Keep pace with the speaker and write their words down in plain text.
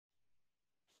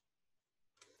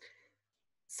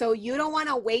So you don't want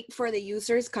to wait for the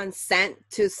user's consent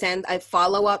to send a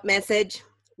follow-up message.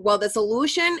 Well, the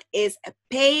solution is a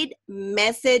paid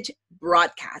message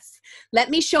broadcast. Let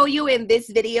me show you in this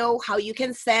video how you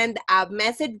can send a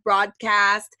message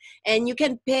broadcast and you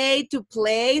can pay to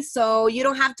play so you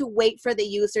don't have to wait for the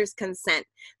user's consent.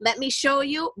 Let me show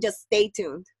you, just stay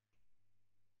tuned.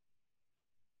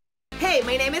 Hey,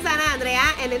 my name is Ana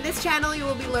Andrea, and in this channel you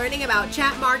will be learning about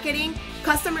chat marketing,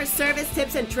 customer service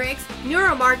tips and tricks,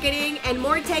 neuromarketing, and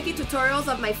more techie tutorials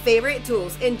of my favorite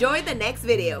tools. Enjoy the next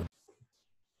video.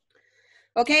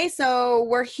 Okay, so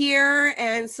we're here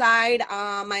inside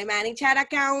my Manychat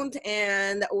account,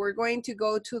 and we're going to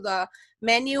go to the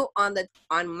menu on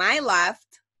my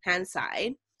left hand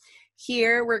side.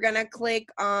 Here we're gonna click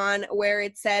on where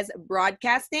it says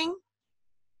broadcasting.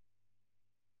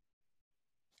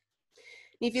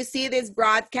 If you see this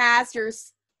broadcast, you're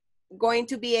going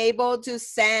to be able to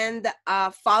send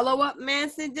follow-up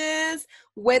messages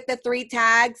with the 3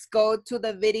 tags. Go to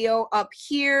the video up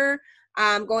here.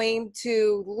 I'm going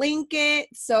to link it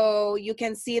so you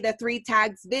can see the 3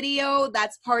 tags video.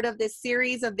 That's part of this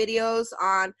series of videos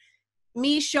on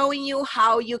me showing you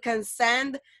how you can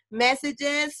send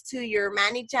messages to your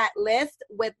Manychat list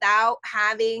without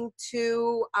having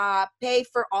to pay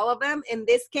for all of them. In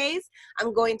this case,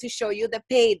 I'm going to show you the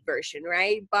paid version,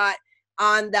 right? But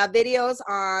on the videos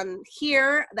on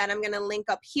here that I'm going to link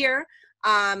up here,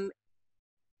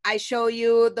 I show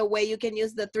you the way you can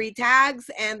use the 3 tags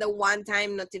and the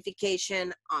one-time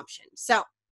notification option. So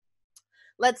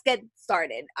let's get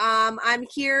started. I'm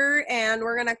here and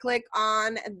we're gonna click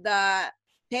on the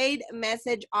paid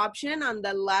message option on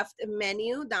the left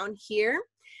menu down here.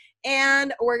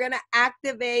 And we're gonna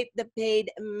activate the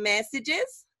paid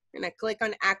messages. I'm gonna click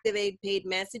on activate paid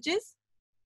messages.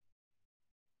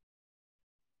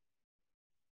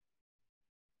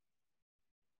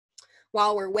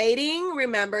 While we're waiting,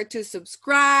 remember to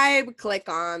subscribe, click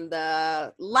on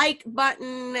the like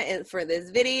button for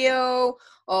this video,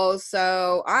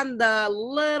 also on the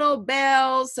little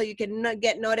bell so you can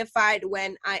get notified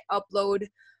when I upload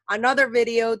another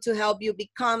video to help you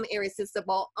become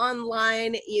irresistible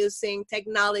online using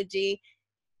technology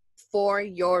for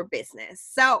your business.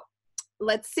 So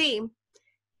let's see.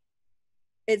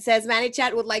 It says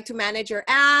Manychat would like to manage your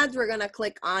ads. We're gonna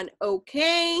click on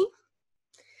OK.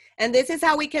 And this is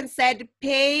how we can send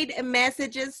paid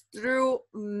messages through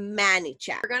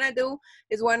Manychat. What we're gonna do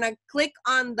is we're gonna click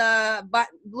on the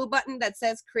blue button that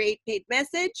says create paid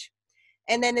message.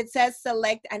 And then it says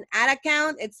select an ad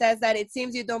account. It says that it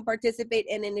seems you don't participate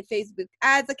in any Facebook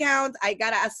ads account. I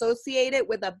gotta associate it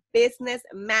with a business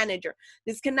manager.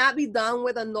 This cannot be done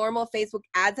with a normal Facebook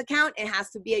ads account. It has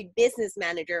to be a business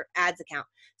manager ads account.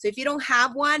 So if you don't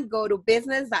have one, go to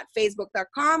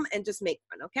business.facebook.com and just make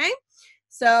one, okay?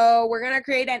 So we're gonna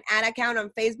create an ad account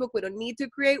on Facebook. We don't need to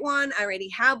create one. I already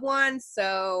have one.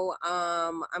 So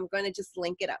I'm gonna just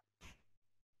link it up.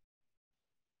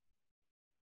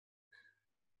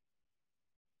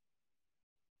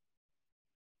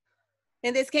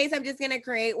 In this case, I'm just gonna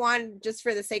create one just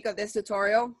for the sake of this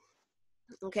tutorial.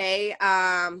 Okay.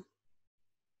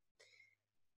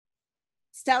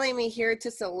 It's telling me here to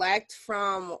select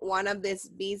from one of these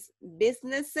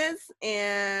businesses,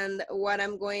 and what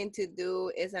I'm going to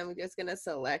do is I'm just gonna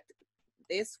select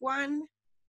this one.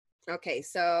 Okay,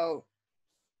 so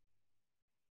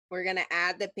we're gonna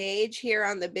add the page here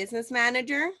on the business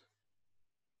manager,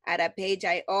 add a page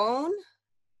I own.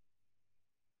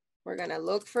 We're gonna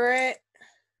look for it.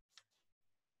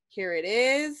 Here it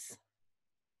is.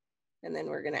 And then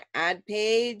we're gonna add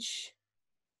page.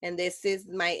 And this is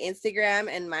my Instagram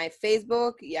and my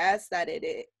Facebook. Yes,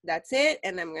 that's it.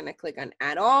 And I'm gonna click on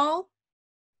add all.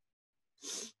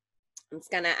 It's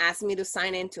gonna ask me to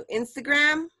sign into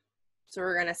Instagram. So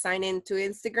we're gonna sign into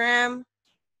Instagram.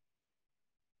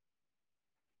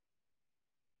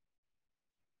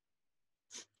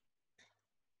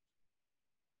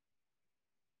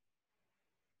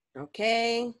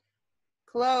 Okay,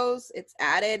 close, it's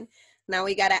added. Now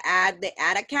we gotta add the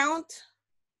ad account.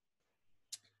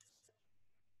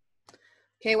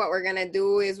 Okay, what we're gonna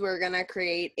do is we're gonna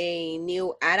create a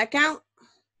new ad account.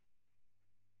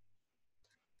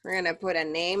 We're gonna put a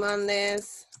name on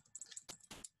this.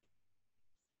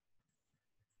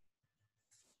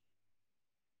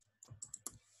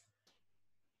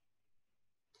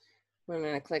 We're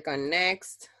gonna click on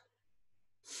next.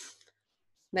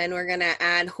 Then we're gonna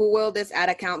add who will this ad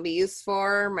account be used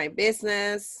for, my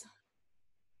business.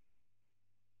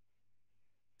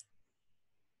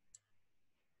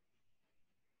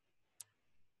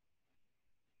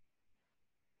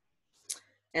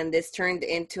 And this turned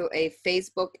into a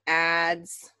Facebook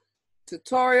ads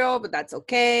tutorial, but that's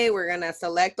okay. We're gonna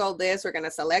select all this. We're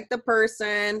gonna select the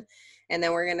person, and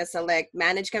then we're gonna select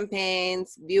manage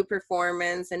campaigns, view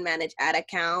performance, and manage ad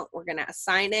account. We're gonna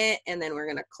assign it, and then we're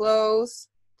gonna close.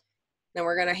 Then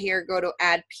we're gonna here go to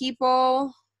add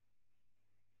people.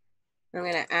 I'm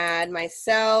gonna add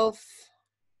myself.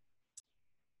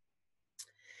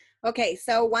 Okay,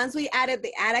 so once we added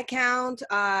the ad account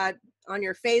on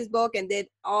your Facebook and did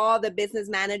all the business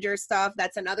manager stuff,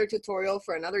 that's another tutorial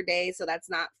for another day, so that's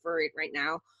not for it right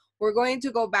now. We're going to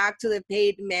go back to the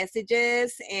paid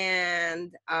messages,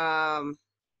 and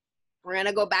we're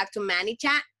gonna go back to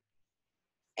Manychat,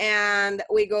 and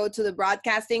we go to the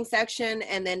broadcasting section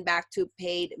and then back to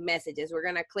paid messages. We're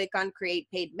gonna click on create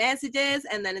paid messages,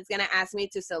 and then it's gonna ask me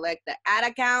to select the ad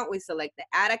account. We select the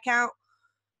ad account.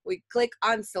 We click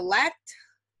on select,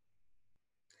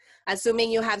 assuming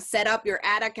you have set up your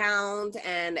ad account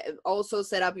and also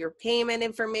set up your payment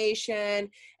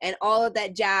information and all of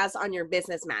that jazz on your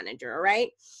business manager, all right?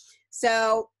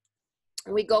 So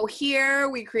we go here,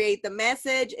 we create the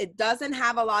message. It doesn't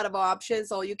have a lot of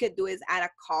options. All you could do is add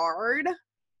a card.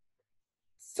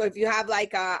 So if you have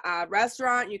like a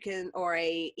restaurant, you can, or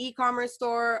a e-commerce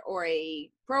store or a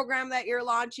program that you're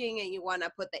launching and you want to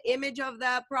put the image of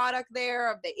the product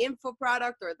there, of the info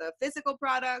product or the physical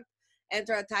product,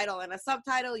 enter a title and a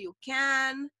subtitle, you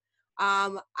can.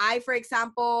 For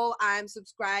example, I'm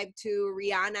subscribed to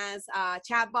Rihanna's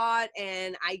chatbot,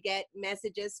 and I get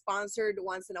messages sponsored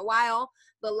once in a while.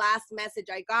 The last message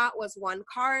I got was one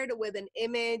card with an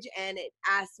image, and it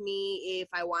asked me if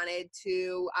I wanted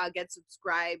to get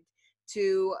subscribed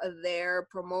to their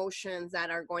promotions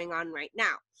that are going on right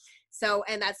now. So,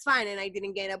 and that's fine, and I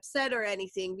didn't get upset or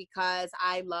anything because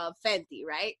I love Fenty,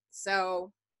 right?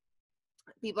 So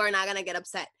people are not going to get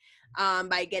upset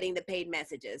by getting the paid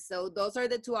messages. So those are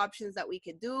the two options that we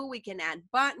could do. We can add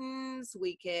buttons,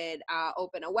 we could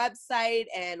open a website,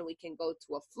 and we can go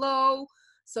to a flow.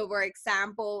 So for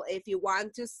example, if you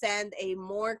want to send a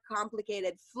more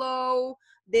complicated flow,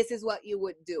 this is what you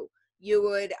would do. You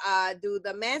would do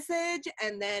the message,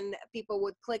 and then people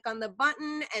would click on the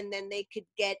button, and then they could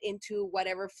get into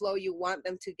whatever flow you want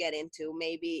them to get into.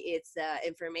 Maybe it's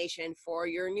information for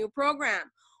your new program,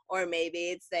 or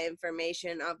maybe it's the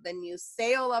information of the new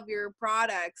sale of your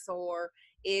products, or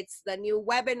it's the new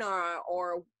webinar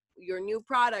or your new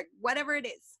product, whatever it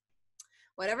is.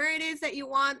 Whatever it is that you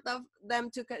want them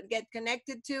to get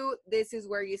connected to, this is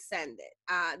where you send it.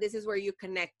 This is where you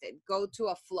connect it. Go to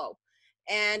a flow.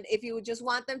 And if you just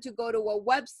want them to go to a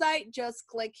website, just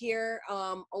click here,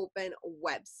 open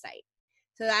website.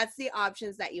 So that's the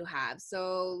options that you have.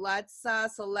 So let's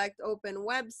select open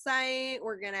website.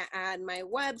 We're gonna add my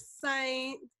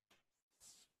website,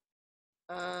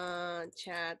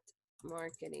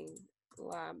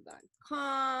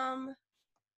 chatmarketinglab.com.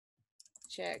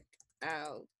 Check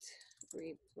out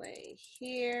replay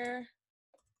here.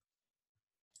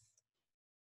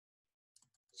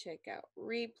 Check out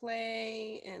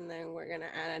replay, and then we're gonna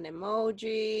add an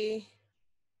emoji.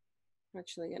 I'm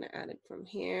actually gonna add it from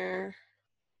here.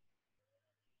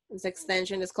 This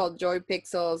extension is called Joy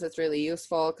Pixels. It's really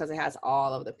useful because it has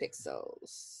all of the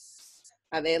pixels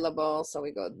available. So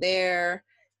we go there,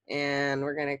 and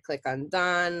we're gonna click on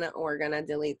done. We're gonna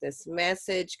delete this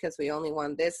message because we only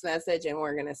want this message, and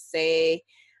we're gonna say,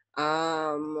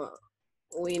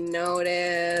 we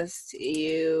noticed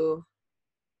you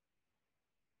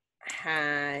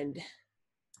had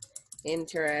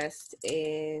interest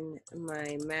in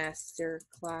my master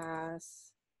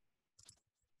class.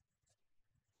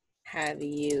 Have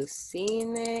you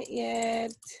seen it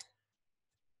yet?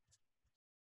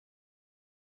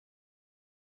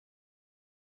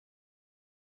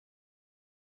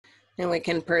 And we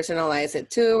can personalize it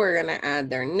too. We're gonna add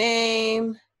their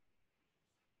name.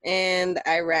 And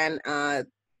I ran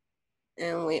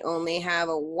and we only have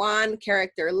a 1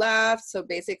 character left. So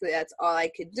basically that's all I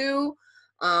could do.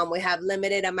 We have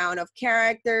limited amount of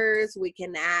characters. We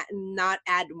can not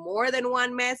add more than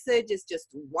 1 message. It's just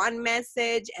 1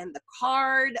 message and the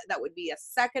card. That would be a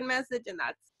second message, and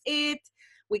that's it.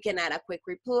 We can add a quick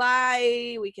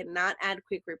reply. We cannot add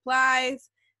quick replies.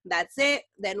 That's it.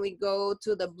 Then we go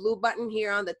to the blue button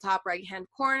here on the top right-hand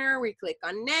corner. We click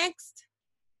on next.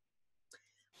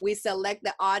 We select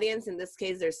the audience. In this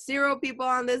case, there's 0 people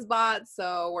on this bot,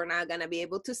 so we're not gonna be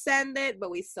able to send it, but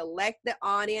we select the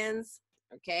audience,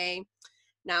 okay?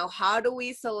 Now, how do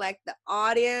we select the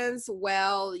audience?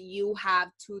 Well, you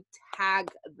have to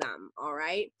tag them, all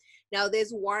right? Now,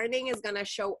 this warning is gonna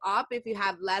show up if you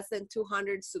have less than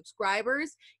 200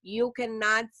 subscribers. You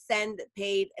cannot send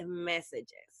paid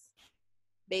messages.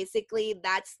 Basically,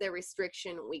 that's the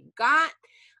restriction we got.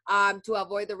 To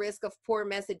avoid the risk of poor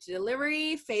message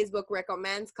delivery, Facebook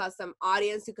recommends custom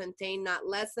audience to contain not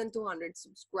less than 200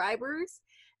 subscribers.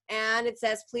 And it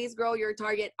says, please grow your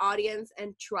target audience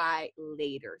and try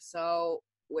later. So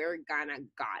we're gonna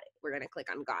got it. We're gonna click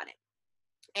on got it.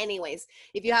 Anyways,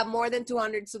 if you have more than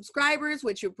 200 subscribers,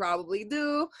 which you probably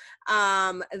do,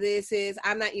 I'm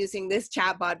not using this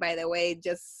chatbot, by the way,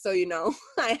 just so you know.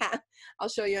 I'll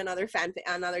show you another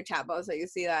chatbot so you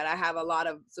see that I have a lot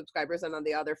of subscribers on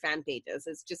the other fan pages.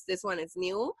 It's just this one is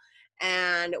new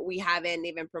and we haven't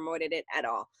even promoted it at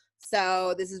all.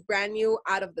 So this is brand new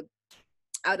out of the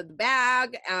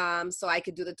bag, so I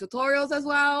could do the tutorials as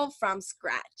well from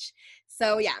scratch.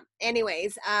 So yeah,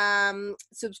 anyways,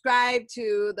 subscribe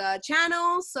to the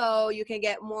channel so you can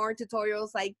get more tutorials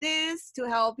like this to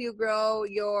help you grow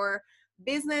your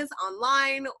business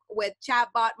online with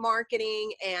chatbot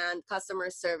marketing and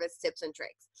customer service tips and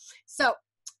tricks. So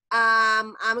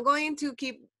I'm going to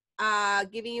keep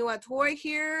giving you a tour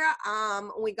here.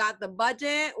 We got the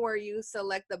budget where you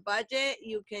select the budget.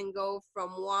 You can go from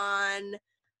 1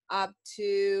 up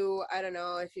to, I don't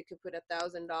know if you could put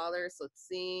 $1,000. Let's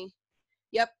see.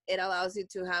 Yep, it allows you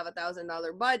to have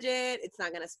 $1,000 budget. It's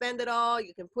not gonna spend it all.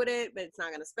 You can put it, but it's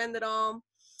not gonna spend it all.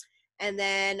 And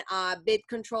then bid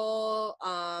control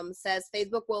says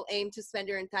Facebook will aim to spend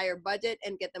your entire budget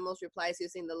and get the most replies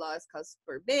using the lowest cost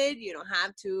per bid. You don't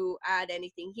have to add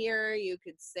anything here. You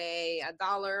could say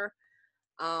 $1.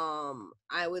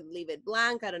 I would leave it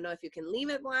blank. I don't know if you can leave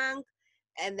it blank.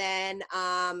 And then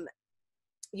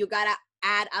you gotta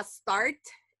add a start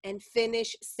and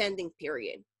finish sending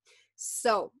period.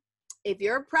 So if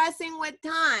you're pressing with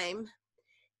time,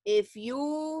 if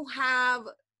you have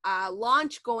a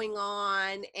launch going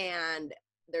on and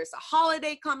there's a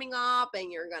holiday coming up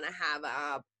and you're gonna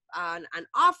have an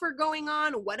offer going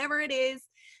on, whatever it is,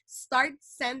 start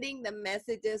sending the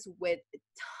messages with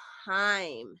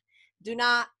time. Do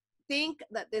not think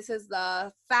that this is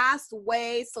the fast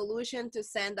way solution to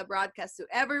send a broadcast to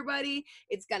everybody.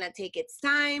 It's gonna take its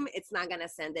time. It's not gonna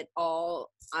send it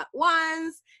all at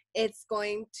once. It's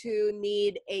going to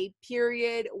need a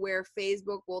period where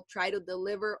Facebook will try to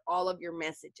deliver all of your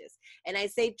messages. And I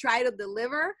say try to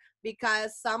deliver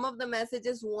because some of the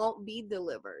messages won't be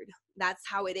delivered. That's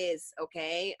how it is,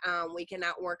 okay? We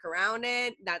cannot work around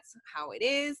it. That's how it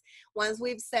is. Once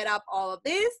we've set up all of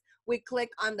this, we click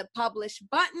on the publish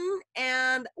button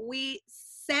and we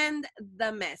send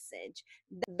the message.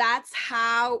 That's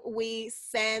how we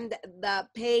send the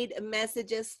paid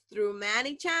messages through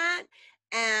Manychat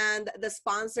and the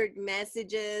sponsored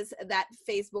messages that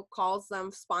Facebook calls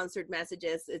them sponsored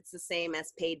messages. It's the same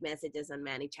as paid messages on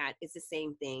Manychat. It's the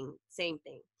same thing, same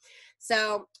thing.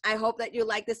 So I hope that you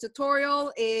like this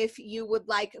tutorial. If you would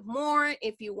like more,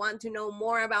 if you want to know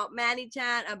more about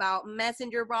Manychat, about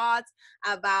messenger bots,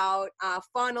 about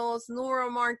funnels,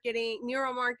 neuromarketing,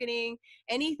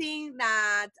 anything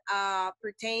that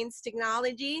pertains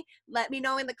technology, let me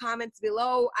know in the comments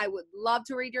below. I would love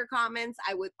to read your comments.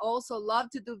 I would also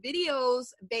love to do videos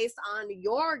based on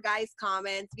your guys'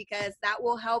 comments because that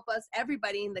will help us,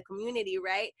 everybody in the community,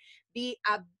 right? Be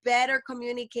a better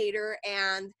communicator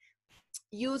and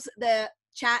use the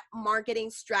chat marketing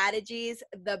strategies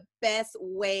the best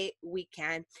way we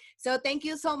can. So thank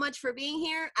you so much for being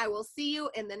here. I will see you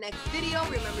in the next video.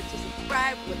 Remember to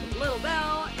subscribe with the little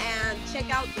bell and check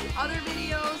out the other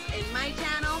videos in my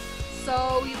channel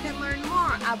so you can learn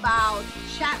more about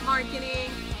chat marketing,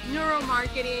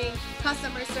 neuromarketing,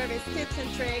 customer service tips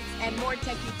and tricks, and more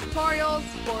techie tutorials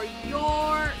for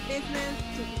your business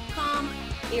to become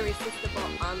irresistible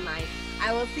online.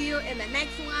 I will see you in the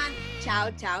next one. Ciao,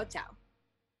 ciao, ciao.